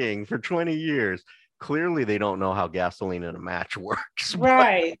 trying for 20 years. Clearly, they don't know how gasoline in a match works.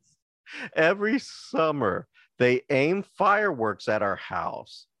 Right. Every summer, they aim fireworks at our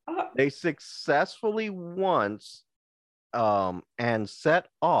house. They successfully once and set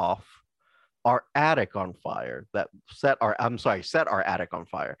off our attic on fire. Set our attic on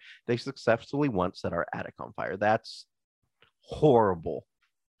fire. They successfully once set our attic on fire. That's horrible.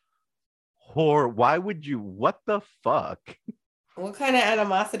 Why would you? What the fuck? What kind of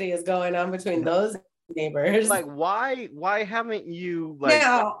animosity is going on between those neighbors? Like, why haven't you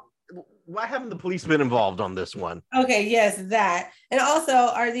why haven't the police been involved on this one? Okay, yes, that. And also,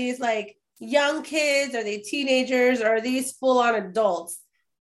 are these like young kids? Are they teenagers? Or are these full-on adults?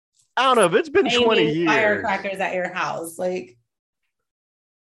 I don't know. If it's been 20 years. Firecrackers at your house. Like,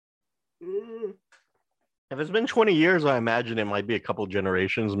 if it's been 20 years, I imagine it might be a couple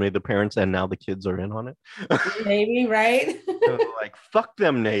generations, maybe the parents and now the kids are in on it. Maybe, right? Like, fuck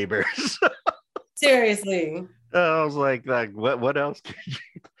them neighbors. Seriously. I was like what else?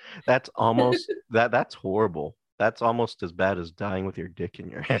 That's almost that's horrible. That's almost as bad as dying with your dick in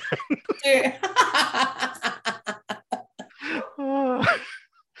your hand.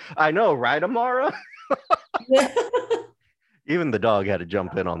 I know, right, Amara? Even the dog had to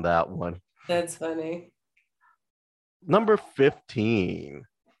jump in on that one. That's funny. Number 15.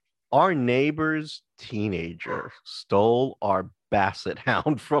 Our neighbor's teenager stole our basset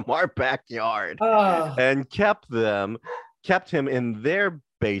hound from our backyard and kept him in their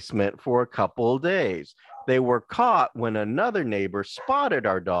basement for a couple of days. They were caught when another neighbor spotted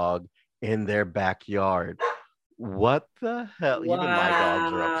our dog in their backyard. What the hell? Wow. Even my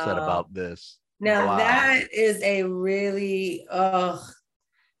dogs are upset about this. Now that is a really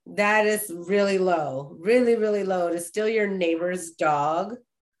that is really low, really, really low to steal your neighbor's dog.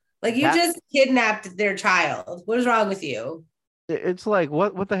 Like, you just kidnapped their child. What is wrong with you? It's like,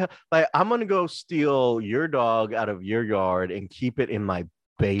 what the hell? Like, I'm going to go steal your dog out of your yard and keep it in my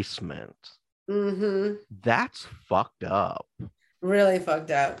basement. Mm-hmm. That's fucked up. Really fucked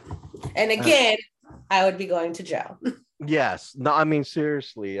up. And again, I would be going to jail. Yes. No, I mean,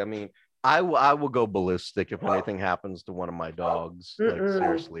 seriously. I mean, I will go ballistic if anything happens to one of my dogs. Like,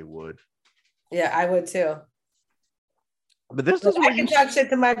 seriously would. Yeah, I would too. But this is where I can talk shit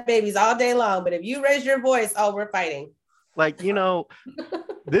to my babies all day long, but if you raise your voice, we're fighting. Like,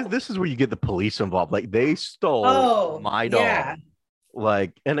 this is where you get the police involved. Like, they stole my dog. Yeah.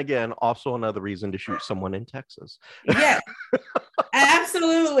 Like, and again, also another reason to shoot someone in Texas. Yeah,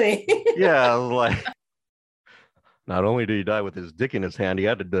 absolutely. Yeah, like, not only did he die with his dick in his hand, he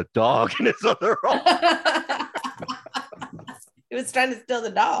had the dog in his other arm. He was trying to steal the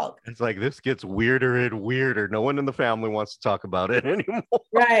dog. It's like, this gets weirder and weirder. No one in the family wants to talk about it anymore.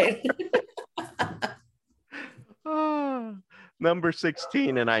 Right. Number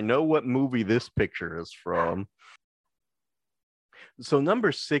 16, and I know what movie this picture is from. So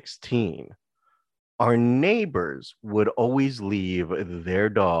number 16, our neighbors would always leave their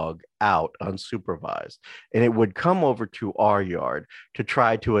dog out unsupervised, and it would come over to our yard to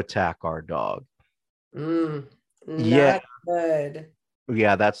try to attack our dog. Mm, Yeah, not good.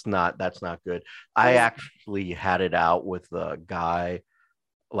 yeah, that's not good. I That's, actually had it out with a guy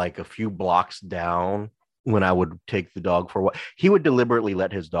like a few blocks down when I would take the dog for what he would deliberately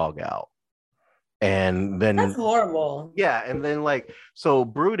let his dog out. And that's then horrible. yeah, and then like so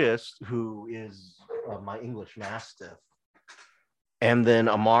Brutus, who is my English Mastiff, and then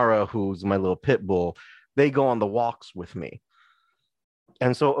Amara, who's my little pit bull, they go on the walks with me.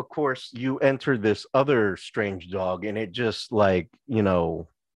 And so, of course, you enter this other strange dog, and it just like,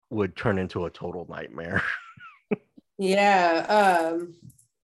 would turn into a total nightmare. Yeah.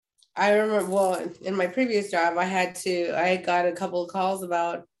 I remember, well, in my previous job, I got a couple of calls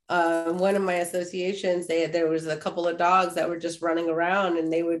about one of my associations. There was a couple of dogs that were just running around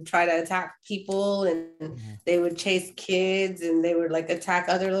and they would try to attack people and they would chase kids and they would like attack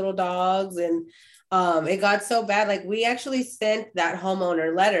other little dogs. And it got so bad. Like we actually sent that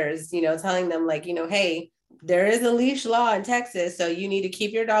homeowner letters, telling them like, hey, there is a leash law in Texas. So you need to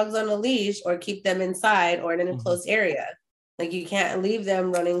keep your dogs on a leash or keep them inside or in an enclosed area. Like you can't leave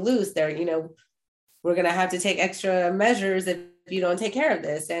them running loose. We're gonna have to take extra measures if you don't take care of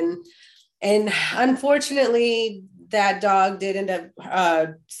this. And unfortunately, that dog did end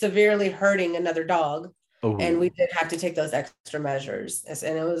up severely hurting another dog, and we did have to take those extra measures.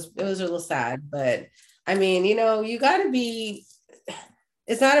 And it was a little sad, but I mean, you got to be.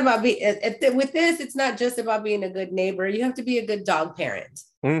 It's not about being with this. It's not just about being a good neighbor. You have to be a good dog parent.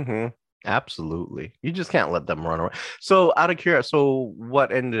 Mm-hmm. Absolutely. You just can't let them run around. So out of curiosity, so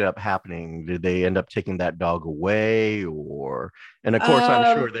what ended up happening? Did they end up taking that dog away or and of course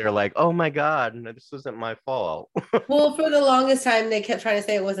I'm sure they're like, oh my God, no, this isn't my fault. Well, for the longest time they kept trying to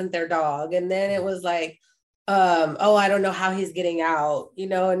say it wasn't their dog. And then it was like, oh, I don't know how he's getting out,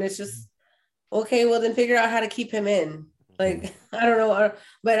 and it's just okay, well then figure out how to keep him in. Like, I don't know.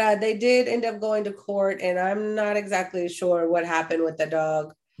 But they did end up going to court, and I'm not exactly sure what happened with the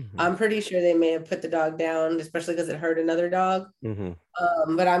dog. I'm pretty sure they may have put the dog down, especially because it hurt another dog.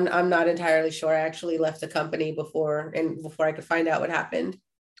 But I'm not entirely sure. I actually left the company before I could find out what happened.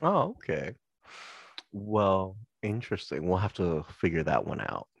 Oh, okay. Well, interesting. We'll have to figure that one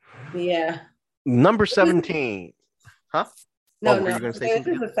out. Yeah. Number 17. Huh? No, were no. you going to say This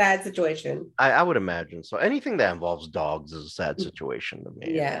something? is a sad situation. I would imagine so. Anything that involves dogs is a sad situation to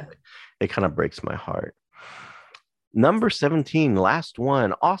me. Yeah. It kind of breaks my heart. Number 17, last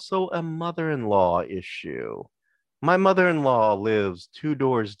one, also a mother-in-law issue. My mother-in-law lives 2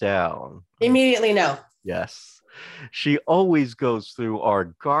 doors down. Immediately, no. Yes. She always goes through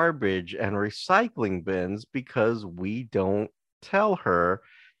our garbage and recycling bins because we don't tell her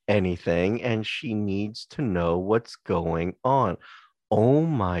anything and she needs to know what's going on. Oh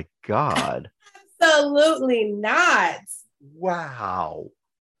my God. Absolutely not. Wow.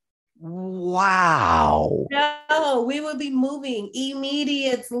 Wow. No, we will be moving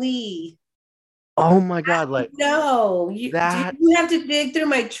immediately. Oh my God. Like, no, do you have to dig through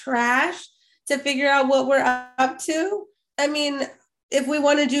my trash to figure out what we're up to? I mean, if we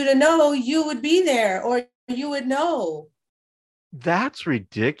wanted you to know, you would be there or you would know. That's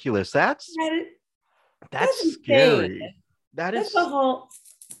ridiculous. That's scary. Insane. That's the whole.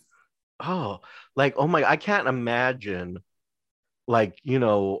 Oh, like, oh my, I can't imagine, like,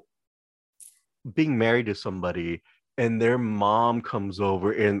 being married to somebody and their mom comes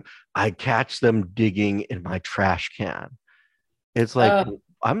over and I catch them digging in my trash can. It's like,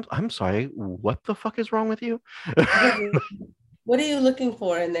 I'm sorry, what the fuck is wrong with you? What are you looking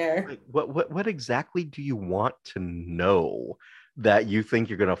for in there? What exactly do you want to know that you think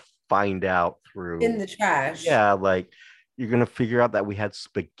you're gonna find out through in the trash? Yeah, like you're gonna figure out that we had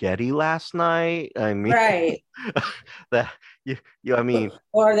spaghetti last night. I mean, right. that I mean,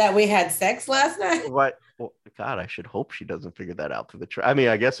 or that we had sex last night. What? Well, God, I should hope she doesn't figure that out through the trash. I mean,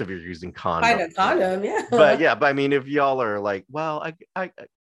 I guess if you're using condoms, find a condom, yeah. But I mean, if y'all are like, well, I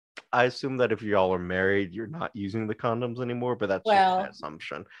assume that if y'all are married, you're not using the condoms anymore. But that's just an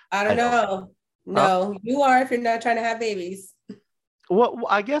assumption. I don't know. No, you are if you're not trying to have babies. Well,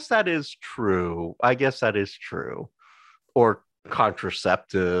 I guess that is true. Or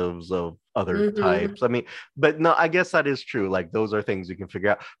contraceptives of other types. I mean, but no, I guess that is true. Like those are things you can figure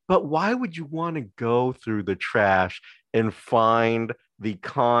out. But why would you want to go through the trash and find the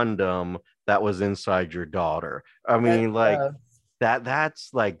condom that was inside your daughter? I mean, that's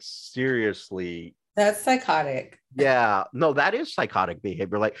like seriously. That's psychotic. Yeah, no, that is psychotic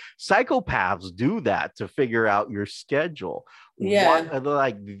behavior. Like psychopaths do that to figure out your schedule. Yeah. what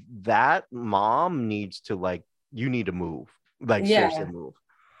like that mom needs to like you need to move. Like seriously Yeah. move.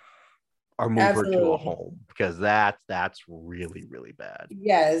 Or move her to a Absolutely. home because that's really, really bad.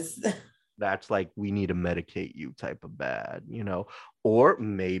 Yes. That's like we need to medicate you type of bad, you know, or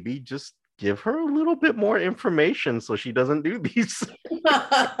maybe just give her a little bit more information so she doesn't do these.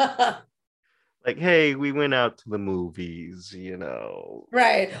 Like, hey, we went out to the movies, you know.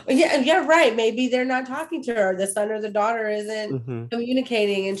 Right. Yeah, yeah, right. Maybe they're not talking to her. The son or the daughter isn't Mm-hmm.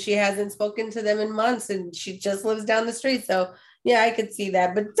 communicating and she hasn't spoken to them in months and she just lives down the street. So yeah, I could see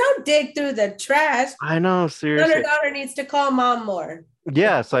that. But don't dig through the trash. I know, Son or seriously. daughter needs to call mom more.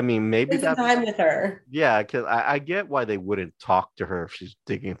 Yes, I mean, maybe Spend some that's time with her. yeah, because I get why they wouldn't talk to her if she's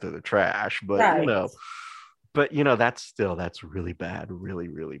digging through the trash, Right. but that's really bad, really,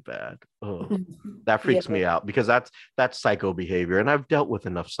 really bad. Oh, that Yeah. freaks me out because that's psycho behavior, and I've dealt with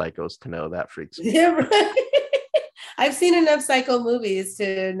enough psychos to know that freaks me. Yeah, right. I've seen enough psycho movies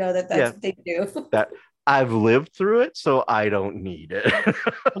to know that that's Yeah, what they do. that I've lived through it, so I don't need it.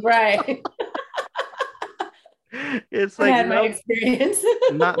 Right. It's I like had my nope, experience.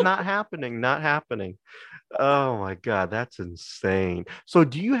 not happening, not happening. Oh my God, that's insane. So,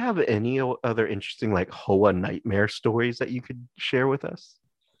 do you have any other interesting like Hoa nightmare stories that you could share with us?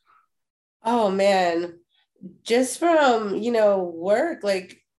 Oh man. Just from, work,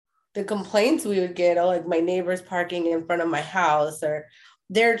 like the complaints we would get, oh, like my neighbors parking in front of my house or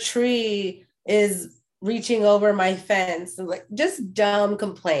their tree is reaching over my fence and like just dumb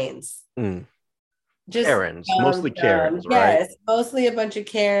complaints. Mm. Just Karens, mostly dumb. Karens, right? Yes, mostly a bunch of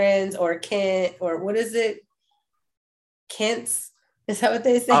Karens or Kent or what is it? Kents? Is that what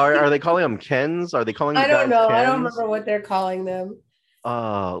they say? Are they calling them Kens? Are they calling I you don't guys know. I don't Kens? remember what they're calling them.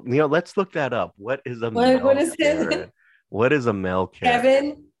 Let's look that up. What is a What Mel is Karen? it? What is a Mel Karen?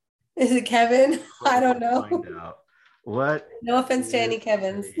 Kevin? Is it Kevin? I don't Let's know. find out. What No offense to is any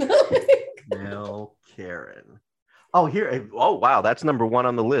Kevins. a Mel Karen? Oh, here. Oh, wow. That's number one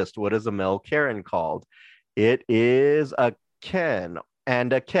on the list. What is a Mel Karen called? It is a Ken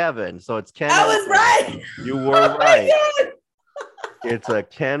and a Kevin. So it's Ken. I was right. You were Oh my right. God. It's a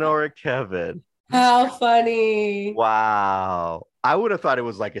Ken or a Kevin. How funny. Wow. I would have thought it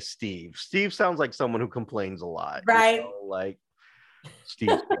was like a Steve. Steve sounds like someone who complains a lot. Right. Like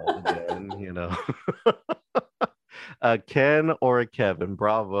Steve's called again. A Ken or a Kevin.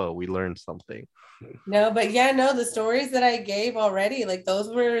 Bravo. We learned something. No, but yeah, no, the stories that I gave already, like those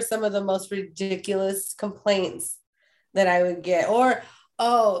were some of the most ridiculous complaints that I would get. Or,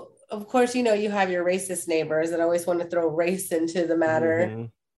 oh, of course, you have your racist neighbors that always want to throw race into the matter. Mm-hmm.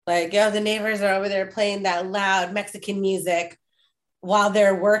 Like, the neighbors are over there playing that loud Mexican music while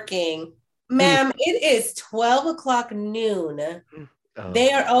they're working. Ma'am, it is 12 o'clock noon. Oh.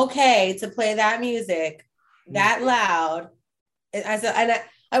 They are okay to play that music that loud.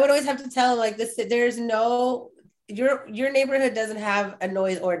 I would always have to tell them like this, there's no, your neighborhood doesn't have a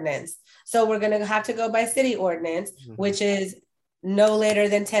noise ordinance. So we're going to have to go by city ordinance, which is no later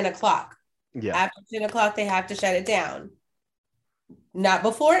than 10 o'clock. Yeah. After 10 o'clock, they have to shut it down. Not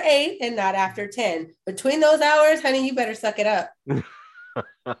before 8 and not after 10. Between those hours, honey, you better suck it up.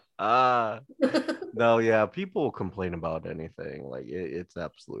 No, yeah, people complain about anything. Like it's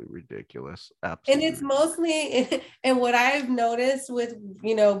absolutely ridiculous. Absolutely. And it's mostly, and what I've noticed with,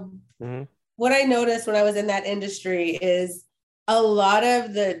 what I noticed when I was in that industry is a lot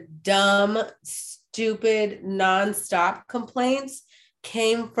of the dumb, stupid, nonstop complaints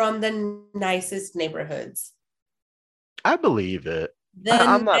came from the nicest neighborhoods. I believe it.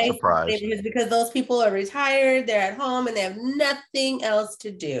 I'm not surprised because those people are retired, they're at home, and they have nothing else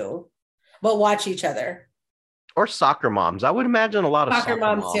to do but watch each other. Or soccer moms. I would imagine a lot of soccer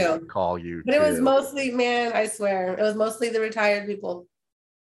moms too would call you. But it was mostly, man, I swear, it was mostly the retired people.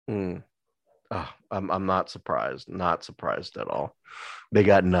 Oh, I'm not surprised. Not surprised at all. They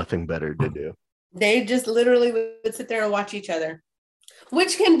got nothing better to do. They just literally would sit there and watch each other,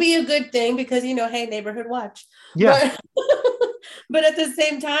 which can be a good thing because, hey, neighborhood watch. Yeah. But at the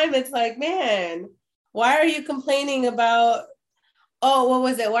same time, it's like, man, why are you complaining about, what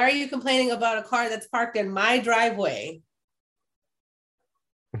was it? Why are you complaining about a car that's parked in my driveway?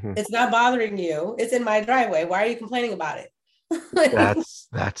 Mm-hmm. It's not bothering you. It's in my driveway. Why are you complaining about it?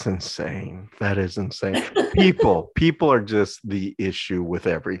 That's insane. That is insane. People are just the issue with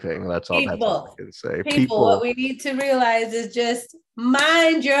everything. That's all I can say. People, what we need to realize is just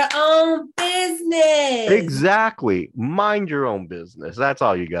mind your own business. Exactly. Mind your own business. That's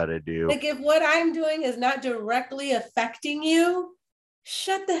all you got to do. Like if what I'm doing is not directly affecting you,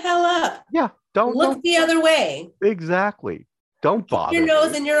 shut the hell up. Yeah. Don't look the other way. Exactly. Don't bother. Keep your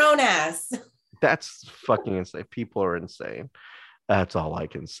nose in your own ass. That's fucking insane. People are insane. That's all I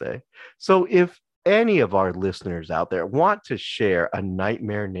can say. So if any of our listeners out there want to share a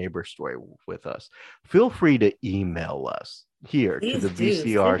nightmare neighbor story with us, feel free to email us here to Please the do.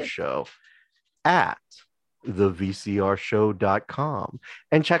 VCR show at thevcrshow.com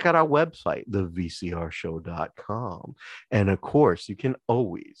and check out our website, thevcrshow.com. And of course, you can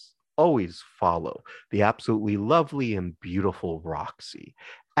always follow the absolutely lovely and beautiful Roxy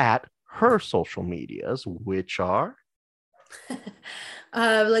at her social medias, which are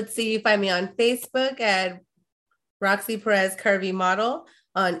Let's see. You find me on Facebook at Roxy Perez Curvy Model,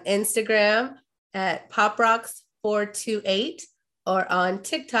 on Instagram at PopRocks428, or on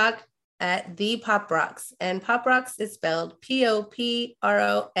TikTok at the Pop Rocks. And Pop Rocks is spelled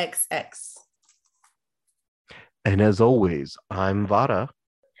POPROXX. And as always, I'm Vada.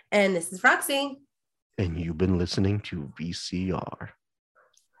 And this is Roxy. And you've been listening to VCR.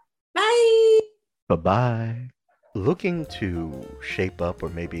 Bye. Bye-bye. Looking to shape up or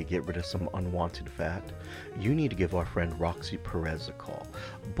maybe get rid of some unwanted fat? You need to give our friend Roxy Perez a call.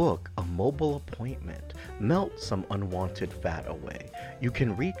 Book a mobile appointment. Melt some unwanted fat away. You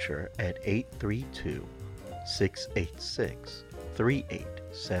can reach her at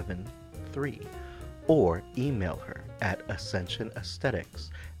 832-686-3873 or email her at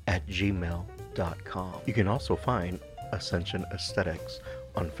ascensionaesthetics@gmail.com. You can also find Ascension Aesthetics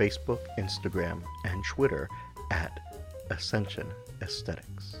on Facebook, Instagram, and Twitter at Ascension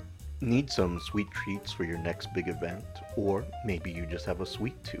Aesthetics. Need some sweet treats for your next big event? Or maybe you just have a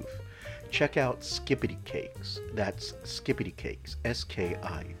sweet tooth? Check out Skippity Cakes. That's Skippity Cakes,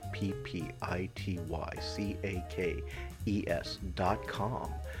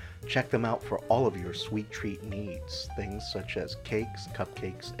 SKIPPITYCAKES.com. Check them out for all of your sweet treat needs, things such as cakes,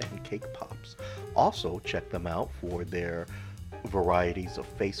 cupcakes, and cake pops. Also, check them out for their varieties of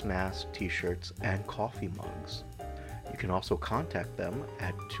face masks, t-shirts, and coffee mugs. You can also contact them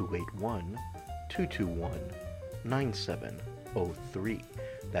at 281-221-9703.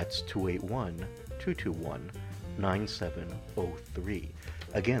 That's 281-221-9703.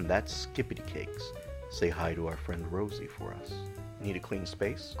 Again, that's Skippity Cakes. Say hi to our friend Rosie for us. Need a clean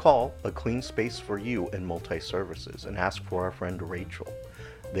space? Call A Clean Space for You in Multi-Services and ask for our friend Rachel.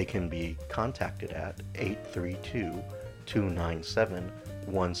 They can be contacted at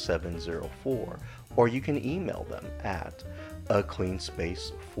 832-297-1704, or you can email them at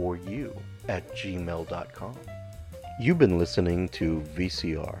acleanspaceforyou@gmail.com. You've been listening to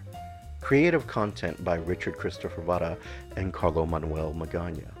VCR, creative content by Richard Christopher Vara and Carlo Manuel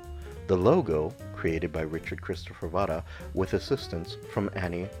Magana. The logo created by Richard Christopher Vara with assistance from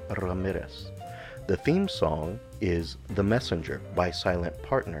Annie Ramirez. The theme song is The Messenger by Silent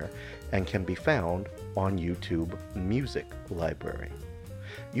Partner and can be found on YouTube Music Library.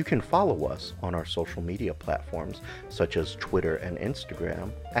 You can follow us on our social media platforms such as Twitter and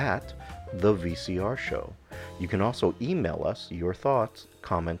Instagram at The VCR Show. You can also email us your thoughts,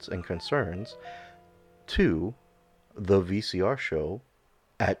 comments, and concerns to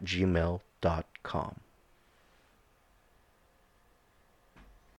thevcrshow@gmail.com.